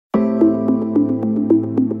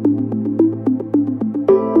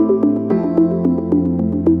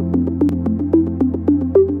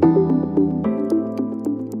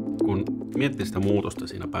miettii sitä muutosta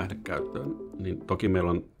siinä päihdekäyttöön, niin toki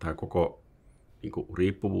meillä on tämä koko niin kuin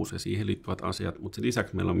riippuvuus ja siihen liittyvät asiat, mutta sen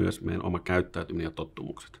lisäksi meillä on myös meidän oma käyttäytyminen ja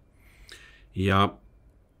tottumukset. Ja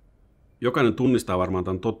jokainen tunnistaa varmaan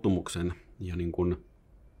tämän tottumuksen ja niin kuin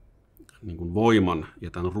voiman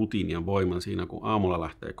ja tämän rutiinien voiman siinä, kun aamulla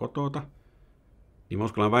lähtee kotota, niin mä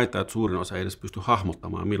uskallan väittää, että suurin osa ei edes pysty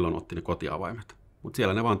hahmottamaan, milloin otti ne kotiavaimet. Mutta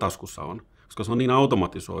siellä ne vaan taskussa on, koska se on niin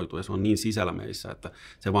automatisoitu ja se on niin sisällä meissä, että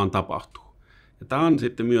se vaan tapahtuu. Ja tämä on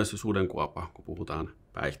sitten myös se sudenkuopa, kun puhutaan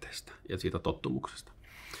päihteistä ja siitä tottumuksesta.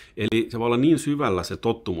 Eli se voi olla niin syvällä se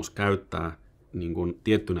tottumus käyttää niin kuin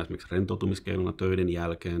tiettynä esimerkiksi rentoutumiskeinona töiden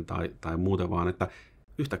jälkeen tai muuten vaan, että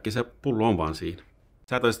yhtäkkiä se pullo on vaan siinä.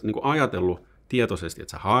 Sä et olisi niin kuin ajatellut tietoisesti,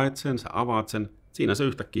 että sä haet sen, sä avaat sen, siinä se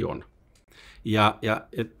yhtäkkiä on. Ja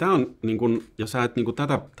tämä on, niin kuin, jos sä et niin kuin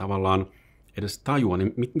tätä tavallaan edes tajua,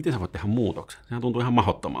 niin miten sä voit tehdä muutoksen? Sehän tuntuu ihan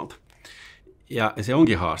mahdottomalta. Ja se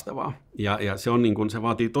onkin haastavaa. Ja se, on niin kuin, se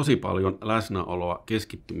vaatii tosi paljon läsnäoloa,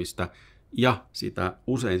 keskittymistä ja sitä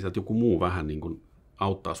usein sieltä joku muu vähän niin kuin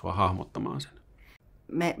auttaa sua hahmottamaan sen.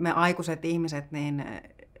 Me aikuiset ihmiset, niin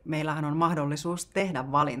meillähän on mahdollisuus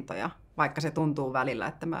tehdä valintoja, vaikka se tuntuu välillä,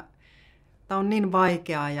 että tämä on niin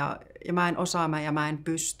vaikeaa ja mä en osaa ja mä en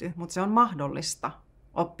pysty, mutta se on mahdollista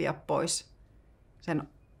oppia pois sen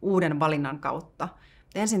uuden valinnan kautta.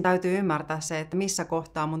 Ensin täytyy ymmärtää se, että missä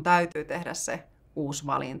kohtaa mun täytyy tehdä se uusi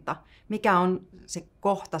valinta. Mikä on se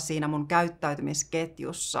kohta siinä mun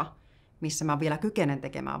käyttäytymisketjussa, missä mä vielä kykenen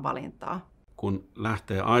tekemään valintaa. Kun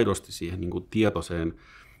lähtee aidosti siihen niin kuin tietoiseen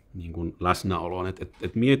niin kuin läsnäoloon, että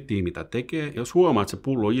miettii mitä tekee, jos huomaa, että se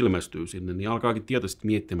pullo ilmestyy sinne, niin alkaakin tietoisesti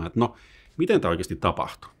miettimään, että no, miten tämä oikeasti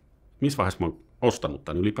tapahtuu? Missä vaiheessa mä oon ostanut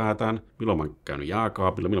tämän ylipäätään, milloin mä oon käynyt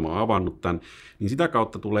jääkaapilla, milloin mä oon avannut tämän, niin sitä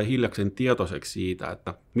kautta tulee hiljakseen tietoiseksi siitä,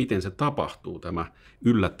 että miten se tapahtuu, tämä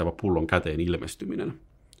yllättävä pullon käteen ilmestyminen.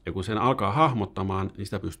 Ja kun sen alkaa hahmottamaan, niin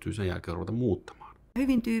sitä pystyy sen jälkeen ruveta muuttamaan.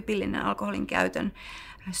 Hyvin tyypillinen alkoholin käytön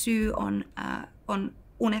syy on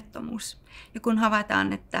unettomuus. Ja kun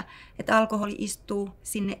havaitaan, että alkoholi istuu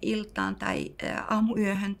sinne iltaan tai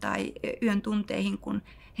aamuyöhön tai yön tunteihin, kun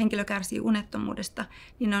henkilö kärsii unettomuudesta,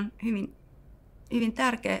 niin on hyvin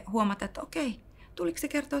tärkeää huomata, että okei, tuliko se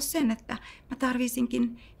kertoa sen, että mä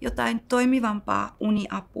tarvisinkin jotain toimivampaa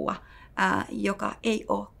uniapua, joka ei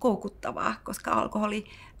ole koukuttavaa, koska alkoholi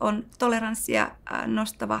on toleranssia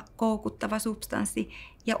nostava, koukuttava substanssi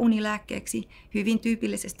ja unilääkkeeksi hyvin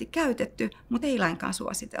tyypillisesti käytetty, mutta ei lainkaan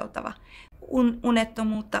suositeltava.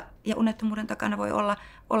 Unettomuutta ja unettomuuden takana voi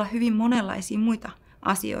olla hyvin monenlaisia muita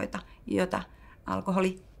asioita, joita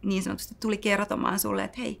alkoholi niin sanotusti tuli kertomaan sulle,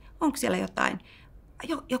 että hei, onko siellä jotain,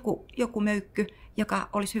 joku möykky, joka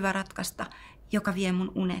olisi hyvä ratkaista, joka vie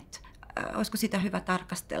mun unet. Olisiko sitä hyvä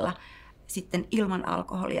tarkastella sitten ilman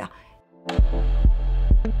alkoholia?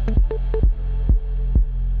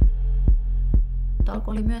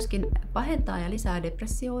 Alkoholi myöskin pahentaa ja lisää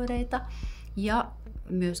depressiooireita ja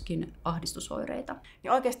myöskin ahdistusoireita.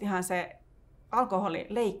 Niin oikeastihan se alkoholi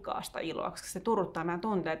leikkaa sitä iloa, koska se turruttaa meidän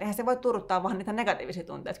tunteet. Eihän se voi turruttaa vain niitä negatiivisia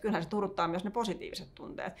tunteita, kyllähän se turruttaa myös ne positiiviset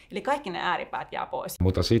tunteet. Eli kaikki ne ääripäät jää pois.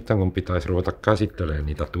 Mutta sitten kun pitäisi ruveta käsittelemään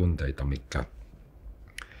niitä tunteita, mitkä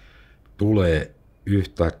tulee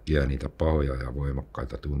yhtäkkiä, niitä pahoja ja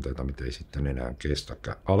voimakkaita tunteita, mitä ei sitten enää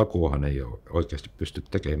kestäkään. Alkuunhan ei ole oikeasti pysty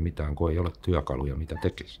tekemään mitään, kun ei ole työkaluja, mitä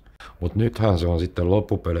tekisi. Mutta nythän se on sitten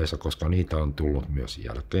loppupeleissä, koska niitä on tullut myös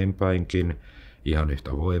jälkeenpäinkin, ihan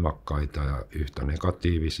yhtä voimakkaita ja yhtä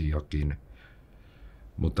negatiivisiakin.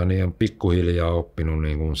 Mutta ne on pikkuhiljaa oppinut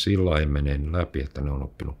niin kuin sillain meneen läpi, että ne on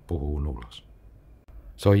oppinut puhumaan ulos.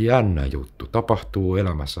 Se on jännä juttu. Tapahtuu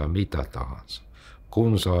elämässä mitä tahansa.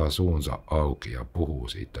 Kun saa suunsa auki ja puhuu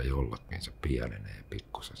siitä jollakin, se pienenee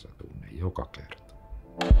pikkusen se tunne joka kerta.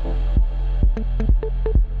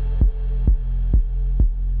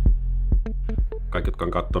 Kaikki, jotka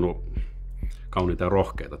on katsonut Kauniita ja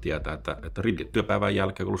rohkeita, tietää, että työpäivän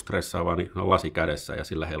jälkeen, kun on ollut stressaavaa, niin on lasi kädessä ja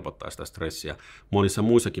sillä helpottaa sitä stressiä. Monissa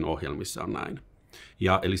muissakin ohjelmissa on näin.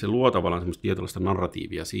 Eli se luo tavallaan semmoista tietynlaista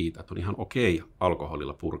narratiivia siitä, että on ihan okei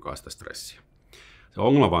alkoholilla purkaa sitä stressiä. Se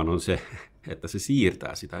ongelma vaan on se, että se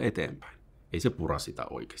siirtää sitä eteenpäin. Ei se pura sitä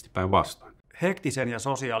oikeasti, päinvastoin. Hektisen ja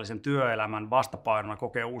sosiaalisen työelämän vastapainona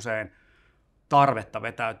kokee usein tarvetta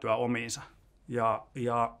vetäytyä omiinsa.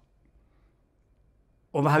 Ja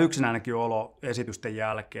on vähän yksinäinenkin olo esitysten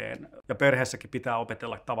jälkeen. Ja perheessäkin pitää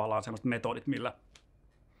opetella tavallaan sellaiset metodit, millä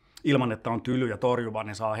ilman, että on tyly ja torjuva,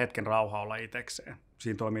 niin saa hetken rauhaa olla itsekseen.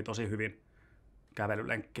 Siinä toimii tosi hyvin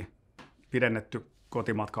kävelylenkki. Pidennetty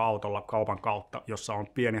kotimatka autolla kaupan kautta, jossa on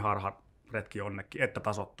pieni harharetki jonnekin, että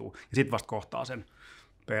tasoittuu. Ja sitten vasta kohtaa sen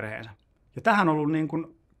perheensä. Ja tähän on ollut niin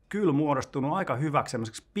kuin kyllä muodostunut aika hyväksi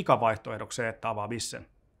semmoiseksi pikavaihtoehdoksi, että avaa bissen,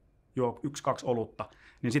 juo 1-2 olutta,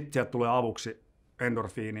 niin sitten sieltä tulee avuksi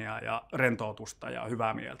endorfiinia ja rentoutusta ja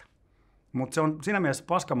hyvää mieltä. Mutta se on siinä mielessä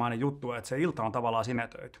paskamainen juttu, että se ilta on tavallaan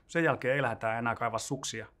sinetöity. Sen jälkeen ei lähdetä enää kaivaa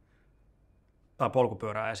suksia tai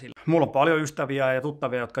polkupyörää esille. Mulla on paljon ystäviä ja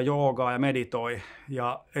tuttavia, jotka joogaa ja meditoi,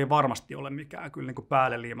 ja ei varmasti ole mikään kyllä niin kuin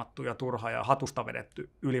päälle liimattu ja turha ja hatusta vedetty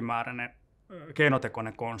ylimääräinen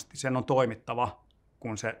keinotekoinen konsti. Sen on toimittava,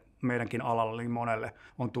 kun se meidänkin alalla niin monelle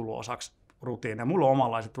on tullut osaksi rutiineja. Mulla on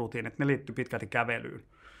omanlaiset rutiinit, ne liittyy pitkälti kävelyyn.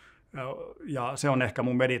 Ja se on ehkä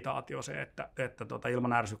mun meditaatio se, että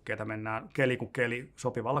ilman ärsykkeitä mennään keli kuin keli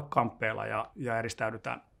sopivalla kamppeella ja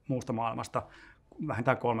eristäydytään muusta maailmasta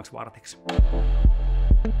vähintään 3 vartiksi.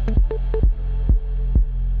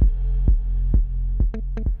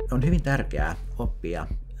 On hyvin tärkeää oppia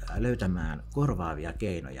löytämään korvaavia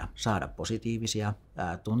keinoja saada positiivisia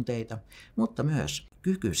tunteita, mutta myös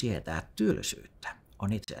kyky sietää tylsyyttä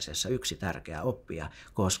on itse asiassa yksi tärkeä oppia,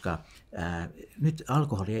 koska nyt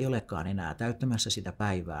alkoholi ei olekaan enää täyttämässä sitä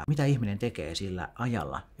päivää. Mitä ihminen tekee sillä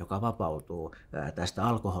ajalla, joka vapautuu tästä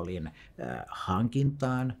alkoholin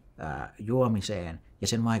hankintaan, juomiseen ja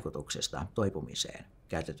sen vaikutuksesta toipumiseen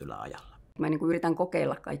käytetyllä ajalla? Mä yritän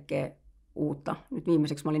kokeilla kaikkea uutta. Nyt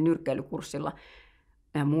viimeiseksi mä olin nyrkkeilykurssilla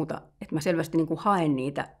ja muuta, että mä selvästi haen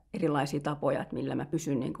niitä erilaisia tapoja, että millä mä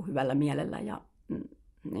pysyn hyvällä mielellä ja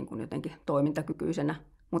jotenkin toimintakykyisenä.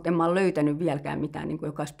 Mutta en mä ole löytänyt vieläkään mitään,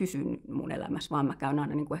 joka olisi pysynyt mun elämässä, vaan mä käyn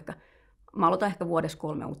aina mä aloitan ehkä vuodessa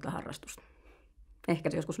 3 uutta harrastusta. Ehkä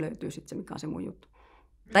se joskus löytyy sitten se, mikä on se mun juttu.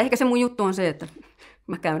 Tai ehkä se mun juttu on se, että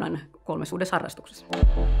mä käyn aina 3 uudessa harrastuksessa.